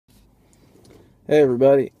Hey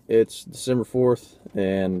everybody, it's December 4th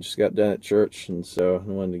and just got done at church, and so I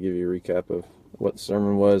wanted to give you a recap of what the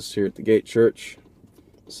sermon was here at the Gate Church,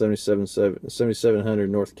 7700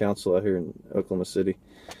 North Council out here in Oklahoma City.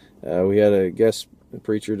 We had a guest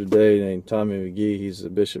preacher today named Tommy McGhee. He's a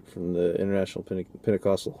bishop from the International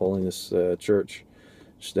Pentecostal Holiness Church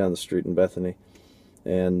just down the street in Bethany.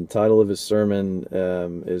 And the title of his sermon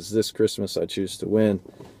is "This Christmas I Choose to Win."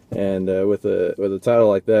 And with a title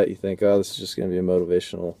like that, you think, oh, this is just going to be a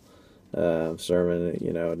motivational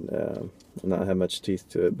sermon, not have much teeth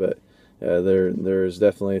to it. But there's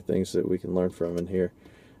definitely things that we can learn from in here.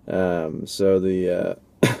 So the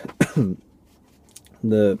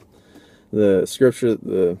scripture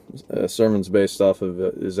the sermon's based off of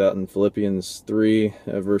is out in Philippians 3,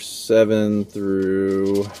 verse 7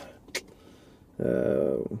 through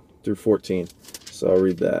 14. So I'll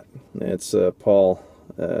read that. It's Paul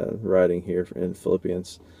writing here in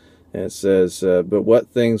Philippians, and it says, "But what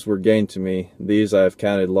things were gained to me, these I have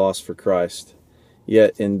counted loss for Christ.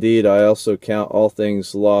 Yet indeed I also count all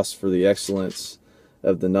things lost for the excellence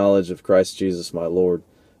of the knowledge of Christ Jesus my Lord,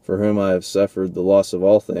 for whom I have suffered the loss of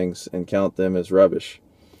all things, and count them as rubbish,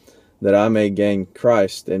 that I may gain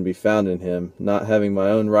Christ and be found in him, not having my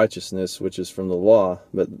own righteousness which is from the law,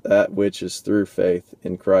 but that which is through faith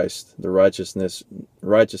in Christ, the righteousness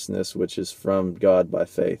which is from God by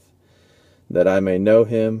faith, that I may know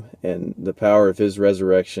him and the power of his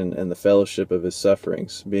resurrection and the fellowship of his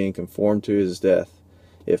sufferings, being conformed to his death,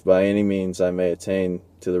 if by any means I may attain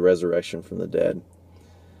to the resurrection from the dead.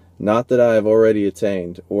 Not that I have already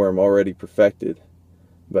attained or am already perfected,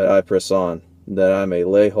 but I press on, that I may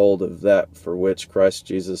lay hold of that for which Christ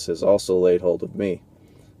Jesus has also laid hold of me.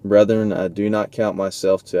 Brethren, I do not count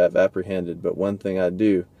myself to have apprehended, but one thing I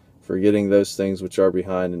do, forgetting those things which are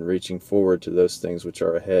behind and reaching forward to those things which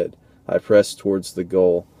are ahead, I press towards the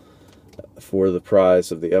goal for the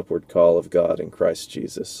prize of the upward call of God in Christ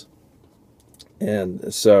Jesus."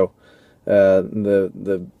 And so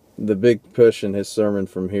the big push in his sermon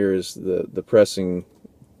from here is the pressing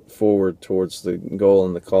forward towards the goal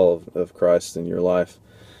and the call of Christ in your life.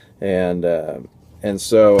 And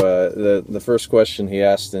so the first question he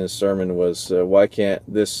asked in his sermon was, why can't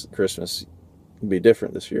this Christmas be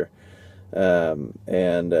different this year?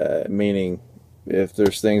 Meaning, if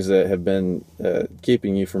there's things that have been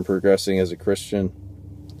keeping you from progressing as a Christian,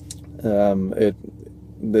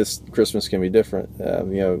 this Christmas can be different.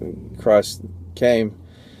 Christ came,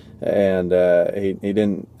 and he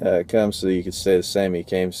didn't come so that you could stay the same. He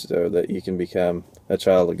came so that you can become a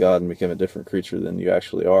child of God and become a different creature than you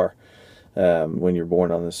actually are when you're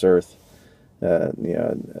born on this earth.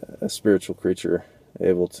 A spiritual creature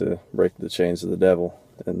able to break the chains of the devil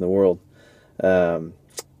in the world.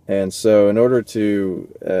 And so in order to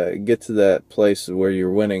get to that place where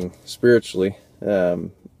you're winning spiritually,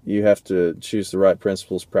 you have to choose the right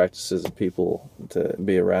principles, practices, and people to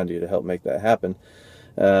be around you to help make that happen.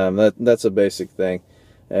 That's a basic thing.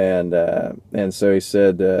 And so he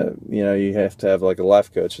said, you have to have like a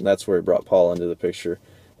life coach, and that's where he brought Paul into the picture.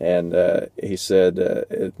 And he said,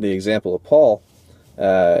 the example of Paul,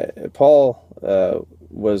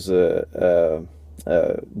 was a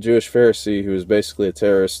Jewish Pharisee who was basically a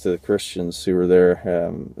terrorist to the Christians who were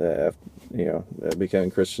there,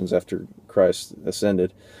 becoming Christians after Christ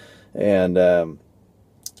ascended. And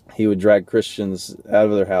he would drag Christians out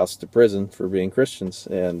of their house to prison for being Christians.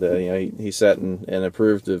 And he sat and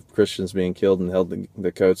approved of Christians being killed and held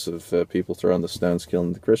the coats of people throwing the stones,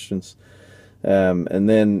 killing the Christians. And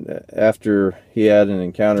then after he had an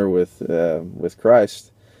encounter with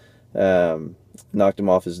Christ, knocked him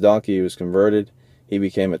off his donkey, he was converted, he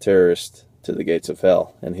became a terrorist to the gates of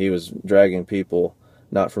hell. And he was dragging people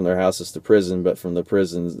not from their houses to prison, but from the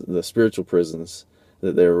prisons, the spiritual prisons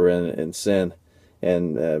that they were in sin,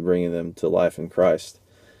 and bringing them to life in Christ.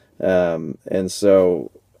 And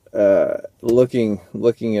so looking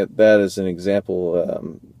at that as an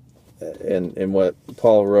example, in what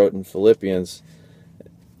Paul wrote in Philippians,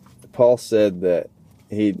 Paul said that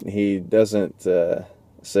he doesn't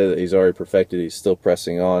say that he's already perfected, he's still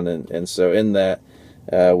pressing on. And so in that,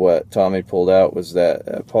 what Tommy pulled out was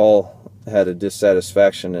that Paul had a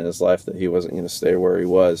dissatisfaction in his life that he wasn't going to stay where he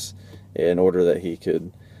was in order that he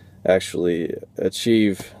could actually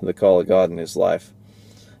achieve the call of God in his life.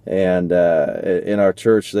 And in our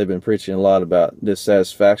church, they've been preaching a lot about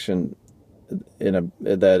dissatisfaction,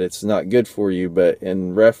 that it's not good for you, but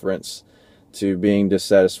in reference to being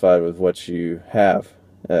dissatisfied with what you have.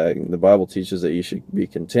 The Bible teaches that you should be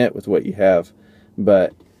content with what you have,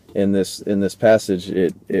 but in this passage,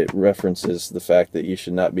 it references the fact that you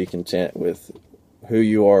should not be content with who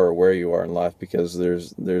you are or where you are in life, because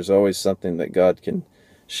there's always something that God can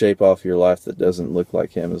shape off your life that doesn't look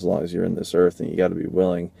like Him as long as you're in this earth, and you got to be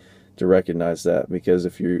willing to recognize that. Because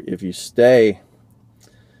if you stay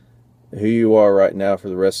who you are right now for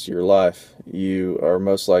the rest of your life, you are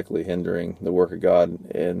most likely hindering the work of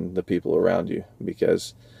God and the people around you,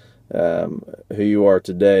 because who you are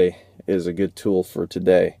today is a good tool for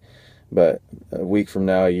today, but a week from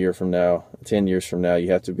now, a year from now, 10 years from now,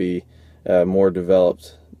 you have to be a more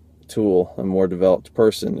developed tool, a more developed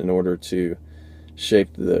person, in order to shape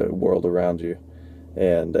the world around you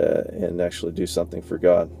and actually do something for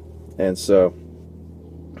God. And so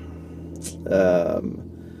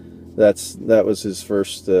that was his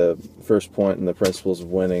first point in the principles of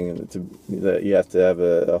winning, and that you have to have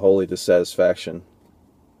a holy dissatisfaction,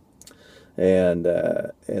 and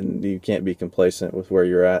you can't be complacent with where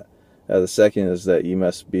you're at. The second is that you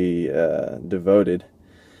must be devoted,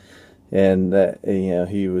 and that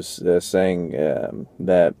he was saying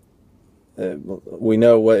that we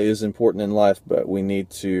know what is important in life, but we need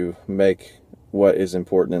to make what is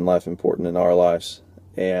important in life important in our lives.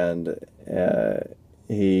 And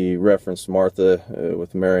he referenced Martha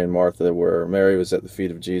with Mary and Martha, where Mary was at the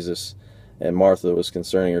feet of Jesus, and Martha was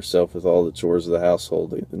concerning herself with all the chores of the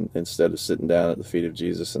household instead of sitting down at the feet of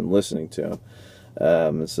Jesus and listening to him.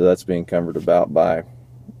 And so that's being covered about by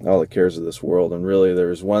all the cares of this world. And really, there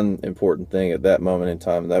was one important thing at that moment in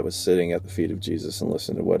time, and that was sitting at the feet of Jesus and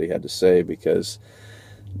listening to what he had to say, because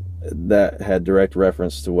that had direct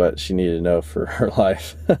reference to what she needed to know for her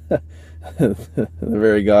life. The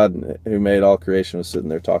very God who made all creation was sitting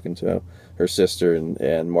there talking to her sister,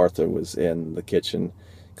 and Martha was in the kitchen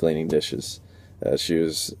cleaning dishes. She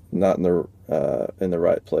was not in the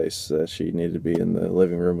right place. She needed to be in the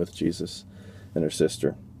living room with Jesus and her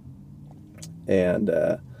sister. And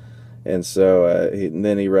so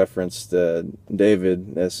then he referenced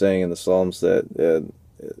David as saying in the Psalms that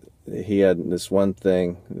he had this one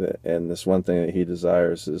thing, and this one thing that he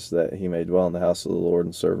desires is that he may dwell in the house of the Lord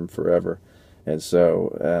and serve him forever. And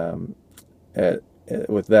so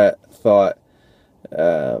with that thought,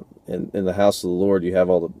 in the house of the Lord, you have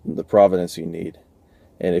all the providence you need.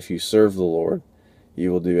 And if you serve the Lord,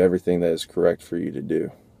 you will do everything that is correct for you to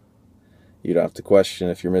do. You don't have to question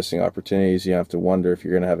if you're missing opportunities. You don't have to wonder if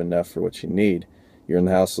you're going to have enough for what you need. You're in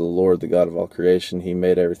the house of the Lord, the God of all creation. He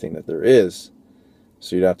made everything that there is.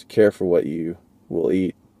 So you don't have to care for what you will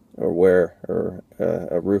eat or wear or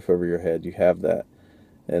a roof over your head. You have that.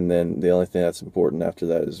 And then the only thing that's important after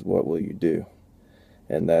that is what will you do?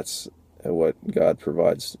 And that's what God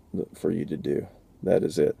provides for you to do. That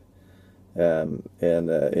is it.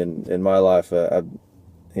 In my life,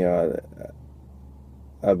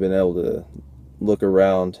 I've been able to look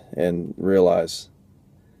around and realize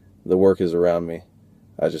the work is around me.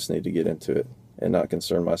 I just need to get into it and not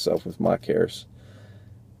concern myself with my cares.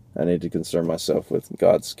 I need to concern myself with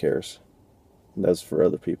God's cares. That's for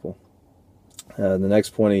other people. The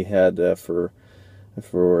next point he had for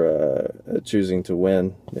choosing to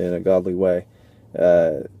win in a godly way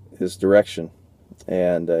is direction.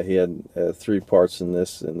 And he had 3 parts in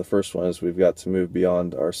this. And the first one is we've got to move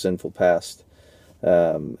beyond our sinful past.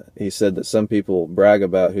 He said that some people brag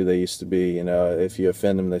about who they used to be. If you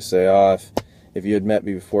offend them, they say, if you had met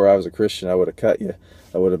me before I was a Christian, I would have cut you.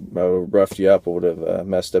 I would have roughed you up. I would have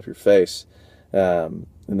messed up your face. And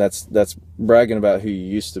that's bragging about who you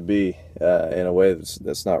used to be in a way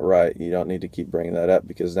that's not right. You don't need to keep bringing that up,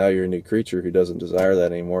 because now you're a new creature who doesn't desire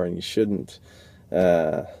that anymore, and you shouldn't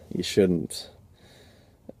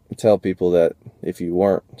tell people that if you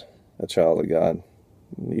weren't a child of God,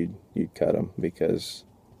 you'd cut them, because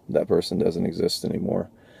that person doesn't exist anymore.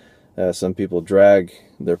 Some people drag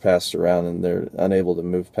their past around, and they're unable to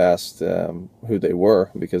move past who they were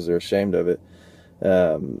because they're ashamed of it.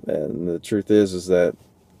 And the truth is that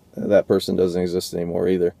that person doesn't exist anymore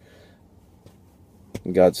either.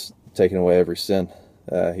 God's taken away every sin.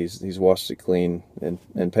 He's washed it clean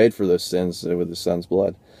and paid for those sins with His Son's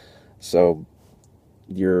blood. So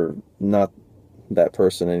you're not that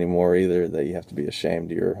person anymore either that you have to be ashamed.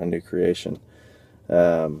 You're a new creation.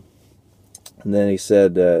 And then he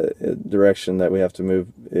said direction that we have to move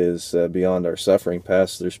is beyond our suffering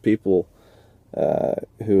past. There's people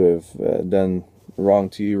who have done wrong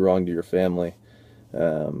to you, wrong to your family,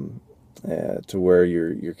 to where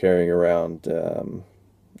you're carrying around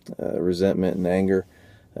resentment and anger.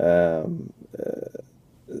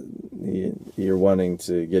 You're wanting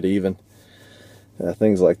to get even.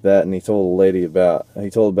 Things like that. And he told about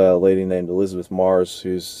a lady named Elizabeth Mars,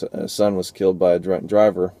 whose son was killed by a drunk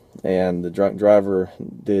driver, and the drunk driver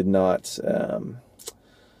did not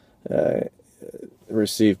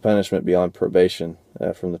received punishment beyond probation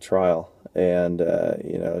from the trial. And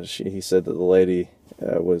he said that the lady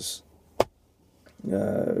was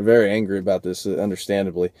very angry about this,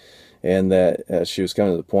 understandably, and that she was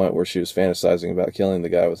coming to the point where she was fantasizing about killing the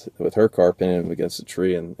guy with her car, pinning him against a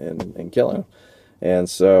tree and killing him. And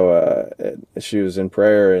so she was in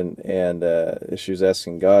prayer, and she was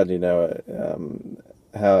asking God,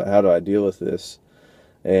 how do I deal with this?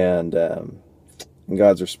 And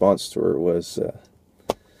God's response to her was,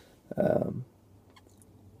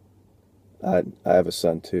 I have a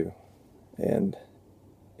son too. And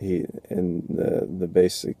the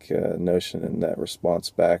basic notion in that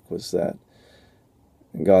response back was that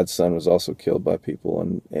God's son was also killed by people,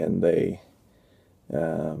 and they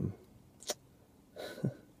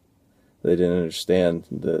they didn't understand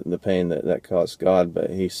the pain that caused God.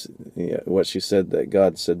 But what she said that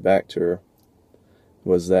God said back to her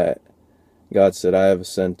was that God said, I have a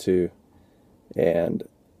son too, and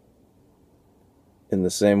in the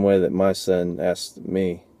same way that my son asked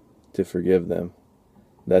me to forgive them,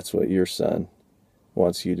 that's what your son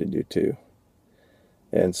wants you to do too.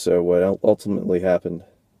 And so what ultimately happened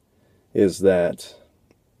is that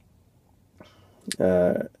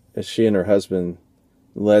she and her husband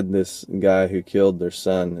led this guy who killed their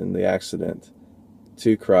son in the accident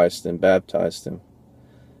to Christ and baptized him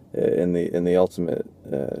in the ultimate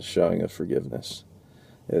showing of forgiveness.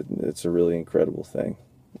 It's a really incredible thing.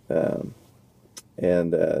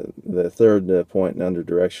 And the third point in under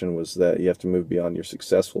direction was that you have to move beyond your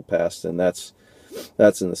successful past, and that's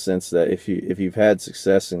in the sense that if you've had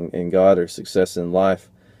success in God or success in life,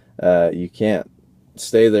 you can't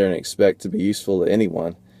stay there and expect to be useful to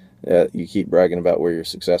anyone. You keep bragging about where your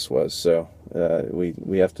success was. So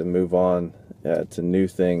we have to move on to new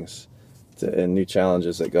things and new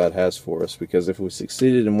challenges that God has for us. Because if we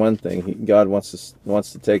succeeded in one thing, God wants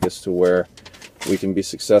to take us to where we can be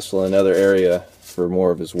successful in another area for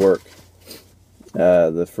more of His work.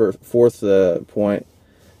 The fourth point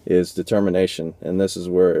is determination, and this is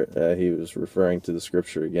where he was referring to the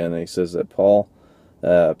scripture again. And he says that Paul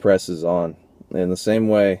presses on in the same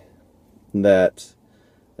way that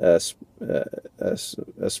a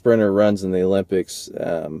sprinter runs in the Olympics.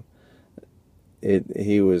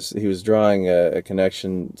 He was drawing a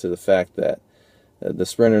connection to the fact that the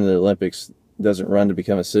sprinter in the Olympics doesn't run to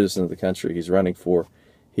become a citizen of the country he's running for.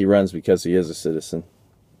 He runs because he is a citizen,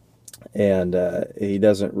 and he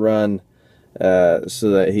doesn't run so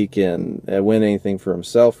that he can win anything for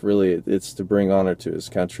himself. Really, it's to bring honor to his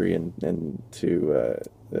country and to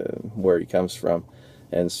where he comes from.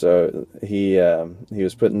 And so he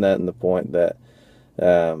was putting that in the point that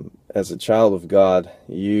as a child of God,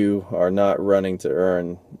 you are not running to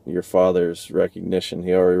earn your Father's recognition.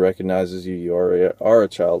 He already recognizes you. You already are a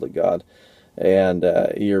child of God, and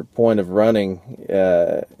your point of running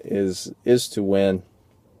is to win,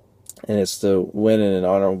 and it's to win in an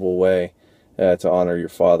honorable way, to honor your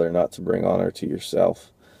Father, not to bring honor to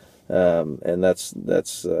yourself. And that's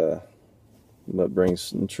what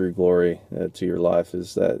brings true glory to your life,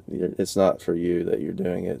 is that it's not for you that you're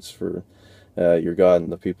doing it. It's for your God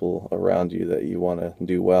and the people around you that you want to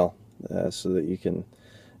do well, so that you can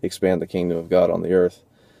expand the kingdom of God on the earth.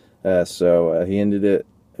 So he ended it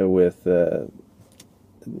with,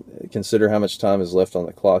 consider how much time is left on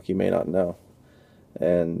the clock, you may not know.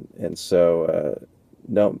 And so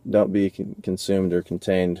don't be consumed or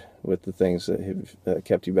contained with the things that have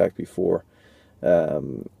kept you back before.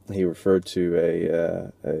 He referred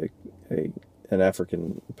to an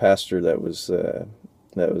African pastor that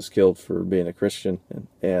was killed for being a Christian,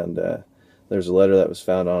 and there's a letter that was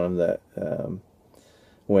found on him that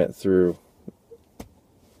went through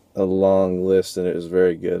a long list, and it was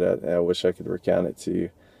very good. I wish I could recount it to you.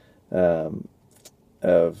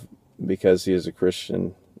 Of because he is a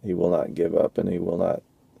Christian, he will not give up, and he will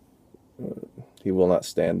not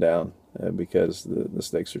stand down because the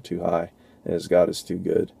stakes are too high. And his God is too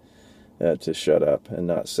good to shut up and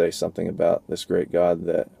not say something about this great God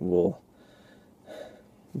that will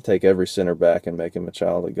take every sinner back and make him a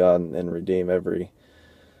child of God, and redeem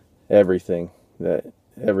everything, that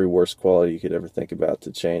every worst quality you could ever think about,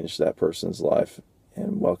 to change that person's life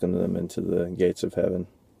and welcome them into the gates of heaven.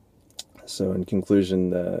 So in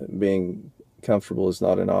conclusion, being comfortable is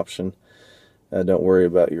not an option. Don't worry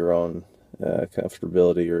about your own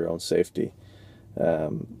comfortability or your own safety.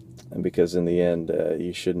 And because in the end,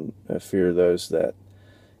 you shouldn't fear those that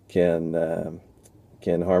can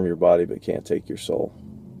harm your body but can't take your soul.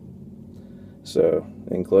 So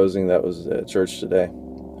in closing, that was church today.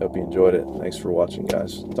 Hope you enjoyed it. Thanks for watching,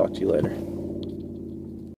 guys. Talk to you later.